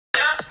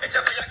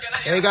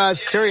Hey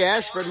guys, Terry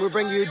Ashford. We're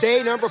bringing you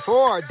day number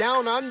 4,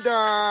 Down Under.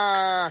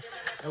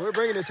 And we're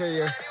bringing it to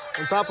you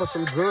on top of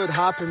some good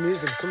hopping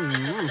music. We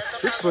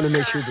just want to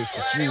make sure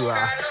that you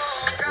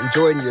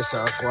enjoying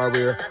yourself while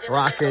we're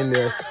rocking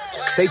this.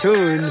 Stay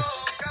tuned.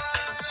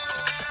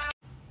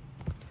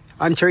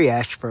 I'm Terry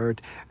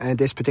Ashford, and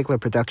this particular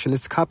production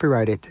is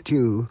copyrighted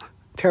to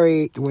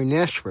Terry Dwayne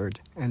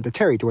Ashford and the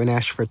Terry Dwayne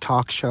Ashford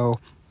Talk Show.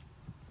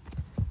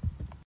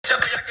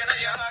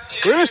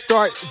 We're going to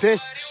start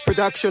this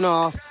production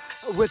off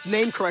with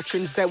name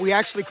corrections that we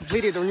actually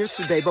completed on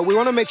yesterday, but we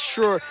want to make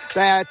sure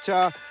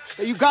that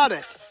you got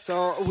it.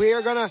 So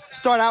we're going to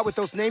start out with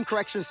those name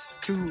corrections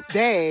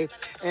today,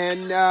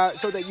 and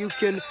so that you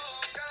can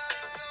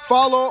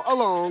follow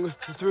along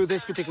through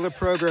this particular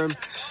program.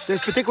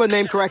 This particular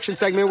name correction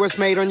segment was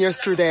made on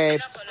yesterday,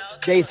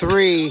 day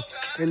 3,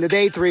 in the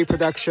day 3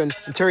 production.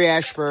 I'm Terry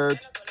Ashford,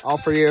 all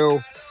for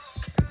you.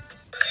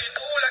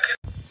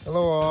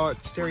 Hello all,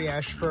 it's Terry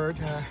Ashford,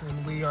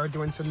 and we are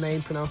doing some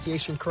name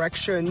pronunciation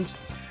corrections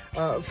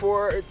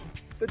for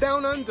the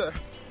Down Under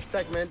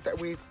segment that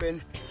we've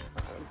been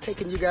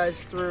taking you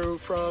guys through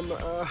from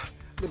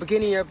the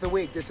beginning of the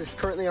week. This is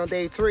currently on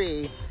day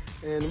 3,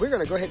 and we're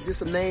going to go ahead and do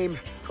some name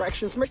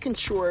corrections, making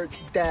sure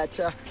that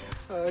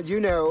you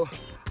know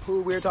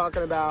who we're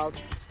talking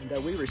about and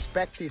that we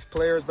respect these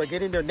players by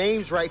getting their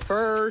names right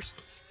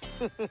first.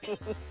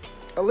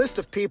 A list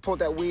of people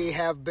that we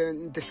have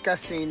been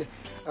discussing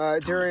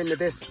during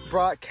this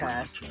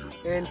broadcast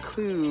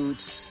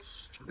includes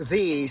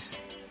these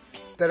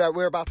that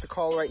we're about to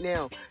call right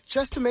now,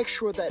 just to make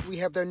sure that we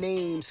have their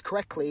names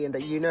correctly and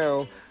that you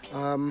know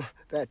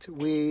that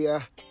we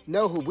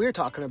know who we're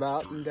talking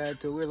about and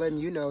that we're letting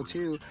you know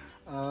too.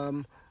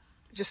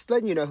 Just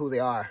letting you know who they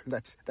are.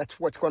 That's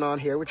what's going on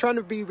here. We're trying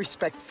to be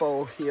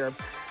respectful here.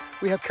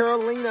 We have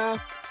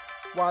Carolina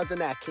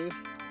Wozniacki.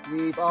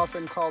 We've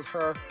often called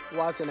her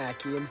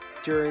Wozniacki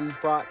during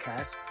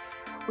broadcast.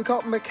 We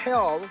called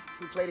Mikkel,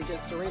 who played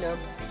against Serena,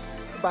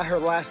 by her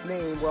last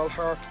name. Well,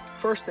 her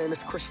first name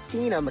is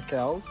Christina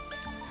Mikkel.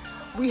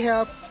 We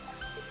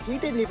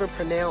didn't even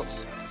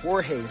pronounce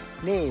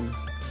Jorge's name.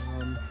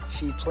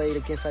 She played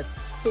against, I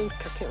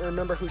can't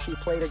remember who she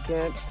played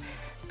against,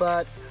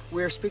 but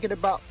we're speaking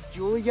about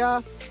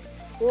Julia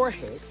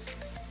Borges.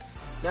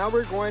 Now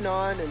we're going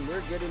on and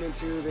we're getting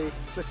into the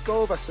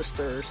Pliskova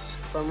sisters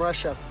from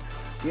Russia.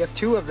 We have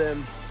 2 of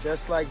them,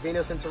 just like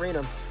Venus and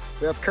Serena.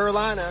 We have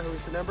Carolina,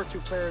 who's the number 2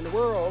 player in the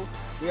world.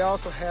 We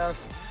also have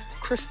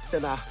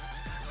Kristina,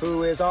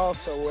 who is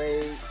also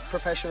a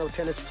professional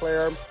tennis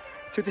player.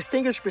 To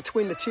distinguish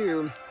between the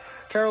two,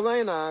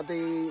 Carolina,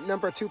 the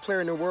number 2 player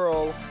in the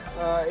world,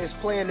 is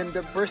playing in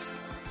the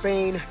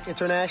Brisbane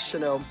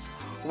International,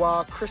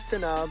 while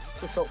Kristina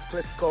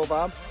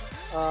Pliskova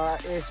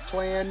is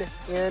playing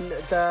in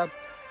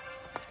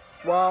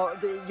while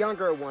the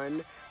younger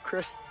one,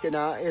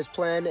 Kristina, is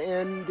playing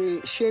in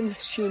the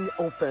Shenzhen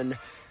Open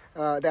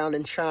down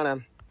in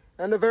China.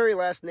 And the very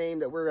last name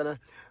that we're going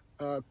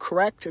to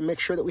correct and make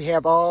sure that we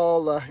have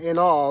all in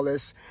all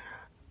is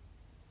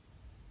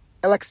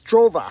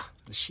Alexandrova.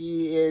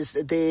 She is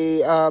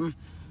the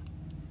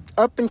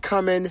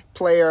up-and-coming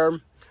player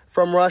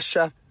from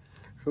Russia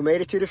who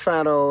made it to the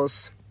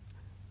finals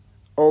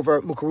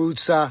over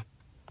Muguruza.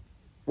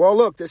 Well,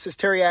 look, this is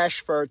Terry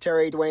Ashford,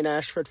 Terry Dwayne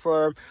Ashford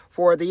for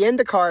the In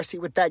the Car Seat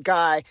with That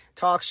Guy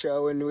talk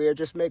show, and we're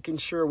just making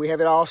sure we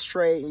have it all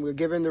straight and we're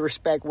giving the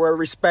respect where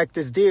respect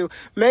is due,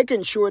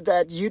 making sure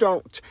that you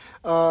don't,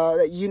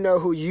 that you know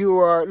who you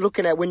are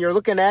looking at when you're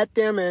looking at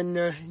them,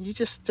 and you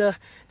just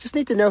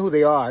need to know who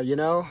they are, you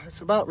know?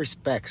 It's about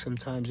respect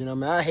sometimes, you know?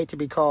 I hate to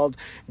be called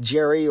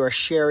Jerry or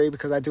Sherry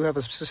because I do have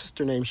a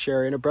sister named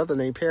Sherry and a brother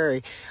named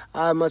Perry.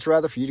 I'd much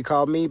rather for you to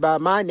call me by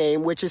my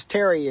name, which is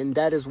Terry, and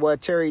that is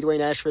what Terry Dwayne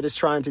Ashford is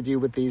trying to do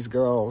with these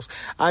girls.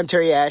 I'm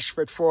Terry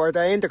Ashford for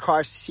the In the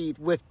Car Seat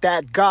with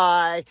That Guy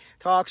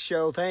talk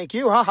show. Thank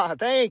you.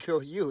 Thank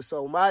you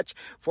so much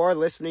for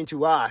listening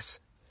to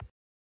us.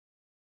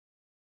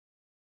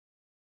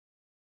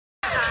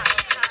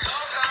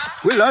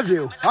 We love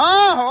you.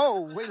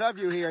 Oh, we love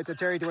you here at the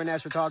Terry Dwayne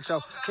Ashford Talk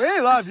Show. We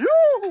love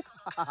you.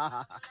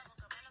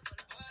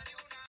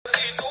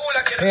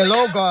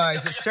 Hello,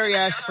 guys. It's Terry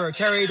Ashford,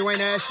 Terry Dwayne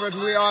Ashford.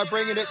 We are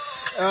bringing it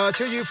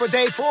to you for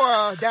day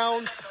 4,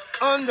 Down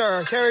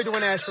Under. Terry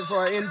Dwayne Ashford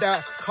for In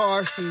the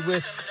Car Seat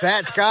with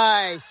That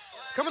Guy.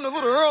 Coming a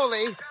little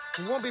early.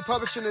 We won't be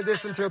publishing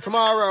this until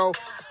tomorrow,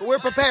 but we're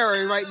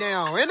preparing right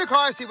now. In the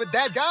Car Seat with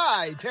That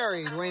Guy,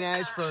 Terry Dwayne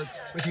Ashford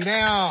with you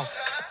now.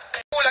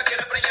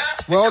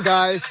 Well,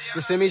 guys,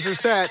 the semis are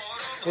set.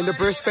 In the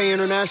Brisbane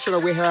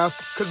International, we have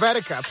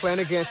Kvetica playing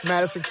against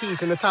Madison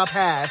Keys in the top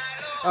half.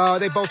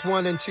 They both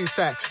won in 2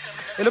 sets.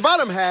 In the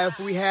bottom half,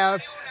 we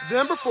have the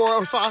number 4,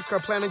 Osaka,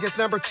 playing against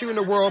number 2 in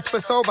the world,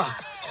 Pliskova.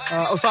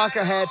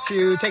 Osaka had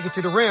to take it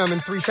to the rim in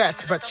 3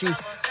 sets, but she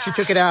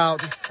took it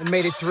out and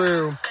made it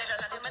through.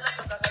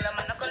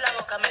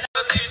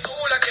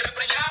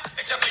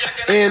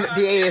 In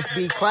the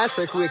ASB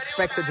Classic, we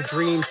expected the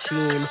Dream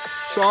Team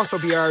to also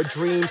be our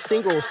Dream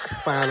Singles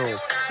Finals.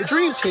 The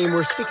Dream Team,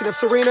 we're speaking of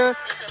Serena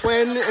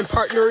playing and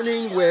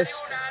partnering with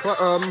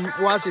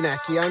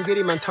Wozniacki. I'm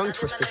getting my tongue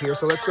twisted here,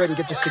 so let's go ahead and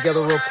get this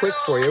together real quick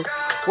for you.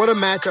 What a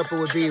matchup it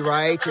would be,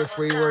 right, if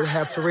we were to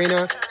have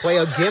Serena play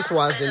against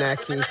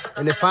Wozniacki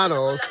in the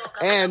finals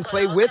and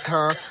play with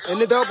her in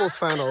the doubles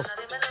finals.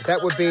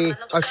 That would be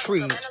a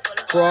treat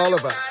for all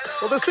of us.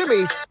 Well, the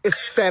semis is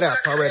set up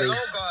already. Hello,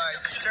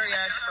 guys. It's Terry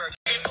Ashford.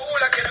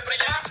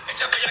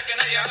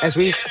 As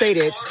we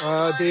stated,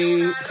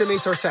 the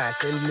semis are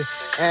set. And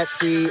at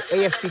the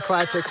ASB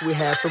Classic, we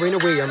have Serena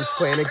Williams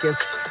playing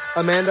against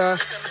Amanda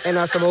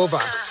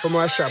Anisimova from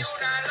Russia.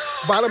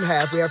 Bottom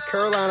half, we have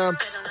Carolina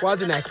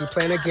Wozniacki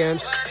playing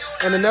against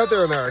and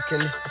another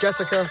American,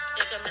 Jessica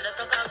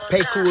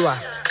Pegula,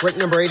 ranked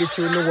number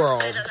 82 in the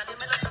world.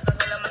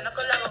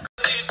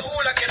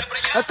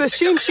 At the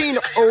Xinjiang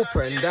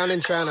Open down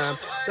in China,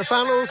 the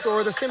finals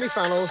or the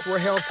semifinals were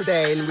held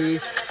today, and we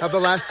have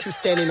the last two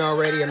standing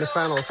already, and the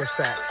finals are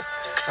set.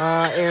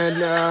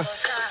 A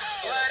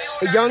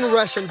young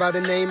Russian by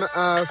the name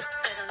of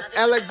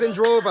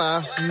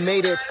Alexandrova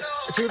made it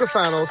to the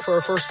finals for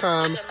her first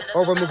time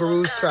over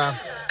Muguruza,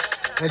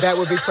 and that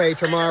will be played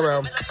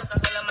tomorrow.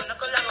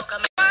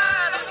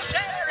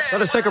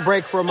 Let us take a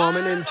break for a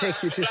moment and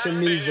take you to some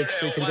music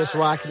so you can just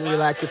rock and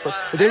relax. But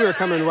then we're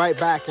coming right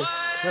back and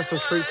have some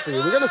treats for you.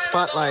 We're going to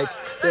spotlight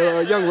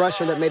the young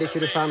Russian that made it to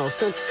the finals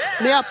since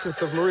in the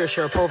absence of Maria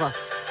Sharapova.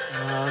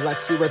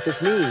 Let's see what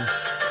this means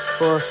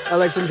for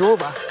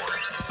Alexandrova.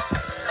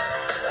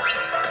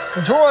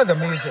 Enjoy the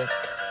music.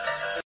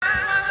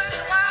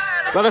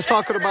 Let us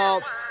talk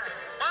about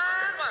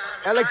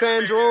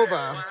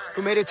Alexandrova,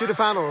 who made it to the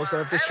finals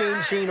of the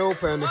Xinjiang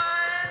Open.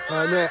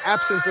 In the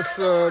absence of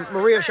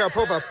Maria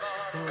Sharapova,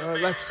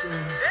 let's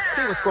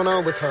see what's going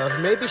on with her.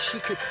 Maybe she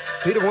could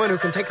be the one who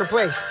can take her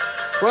place.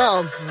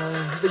 Well,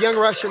 the young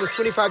Russian is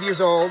 25 years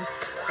old,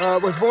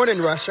 was born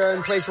in Russia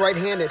and plays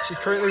right-handed. She's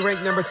currently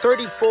ranked number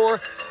 34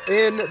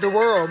 in the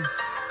world.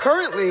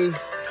 Currently,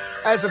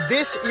 as of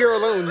this year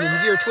alone, in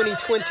the year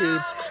 2020,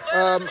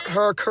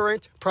 her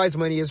current prize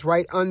money is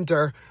right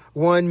under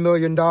 $1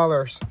 million.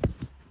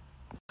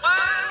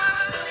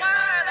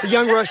 The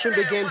young Russian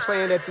began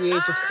playing at the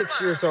age of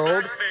 6 years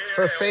old.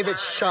 Her favorite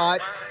shot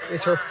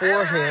is her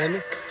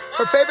forehand.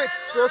 Her favorite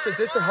surface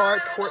is the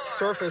hard court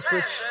surface,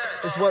 which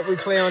is what we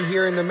play on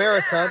here in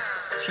America.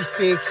 She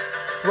speaks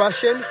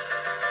Russian,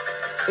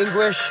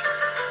 English,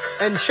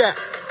 and Czech.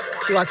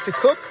 She likes to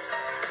cook,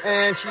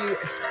 and she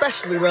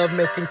especially loves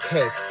making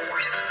cakes.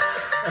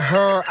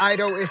 Her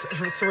idol is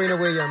Serena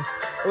Williams.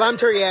 Well, I'm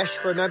Terry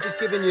Ashford, and I'm just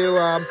giving you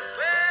an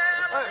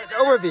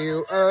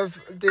overview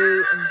of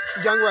the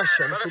young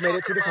Russian who made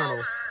it to the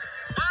finals.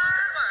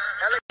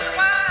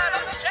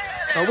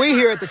 We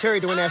here at the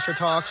Terry Dwayne Ashford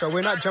Talk Show,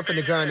 we're not jumping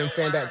the gun and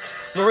saying that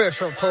Maria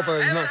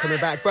Sharapova is not coming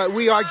back, but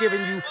we are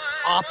giving you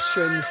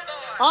options.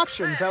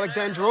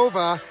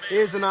 Alexandrova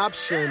is an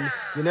option.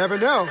 You never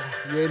know.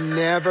 You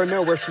never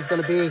know where she's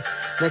going to be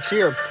next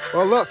year.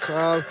 Well, look,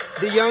 the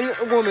young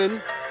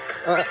woman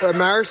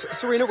admires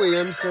Serena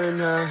Williams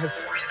and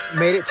has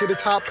made it to the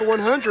top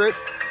 100.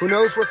 Who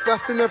knows what's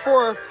left in there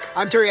for her?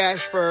 I'm Terry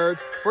Ashford.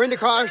 For In the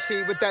Car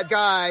Seat with That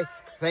Guy,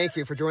 thank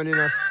you for joining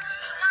us.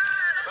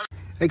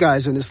 Hey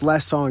guys, in this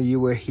last song you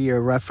will hear a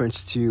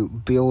reference to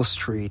Beale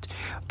Street.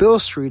 Beale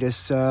Street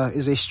is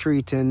a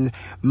street in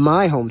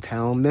my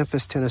hometown,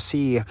 Memphis,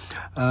 Tennessee,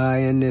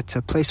 and it's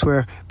a place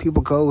where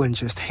people go and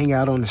just hang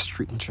out on the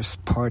street and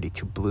just party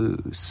to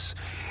blues.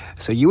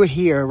 So you will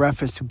hear a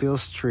reference to Beale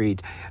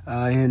Street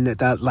in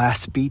that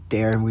last beat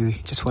there, and we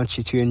just want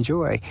you to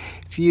enjoy.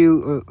 If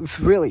you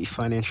really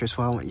find interest,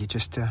 well, I want you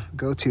just to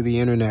go to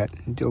the internet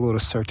and do a little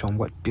search on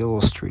what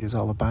Beale Street is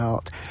all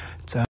about.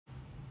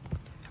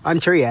 I'm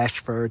Terry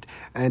Ashford,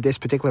 and this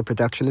particular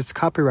production is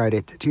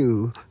copyrighted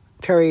to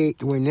Terry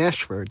Dwayne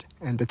Ashford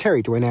and the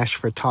Terry Dwayne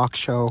Ashford Talk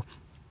Show.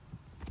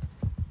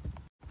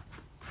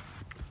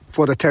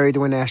 For the Terry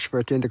Dwayne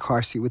Ashford In the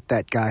Car Seat with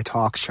That Guy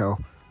Talk Show,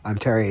 I'm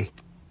Terry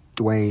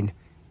Dwayne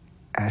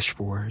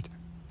Ashford.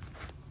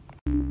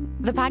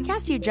 The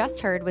podcast you just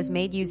heard was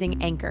made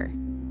using Anchor.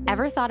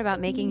 Ever thought about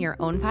making your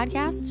own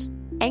podcast?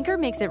 Anchor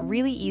makes it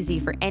really easy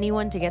for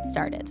anyone to get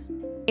started.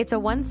 It's a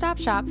one-stop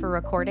shop for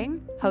recording,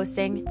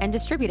 hosting, and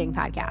distributing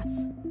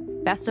podcasts.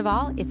 Best of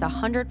all, it's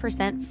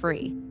 100%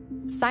 free.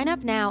 Sign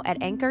up now at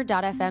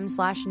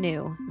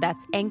anchor.fm/new.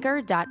 That's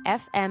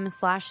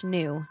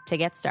anchor.fm/new to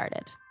get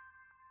started.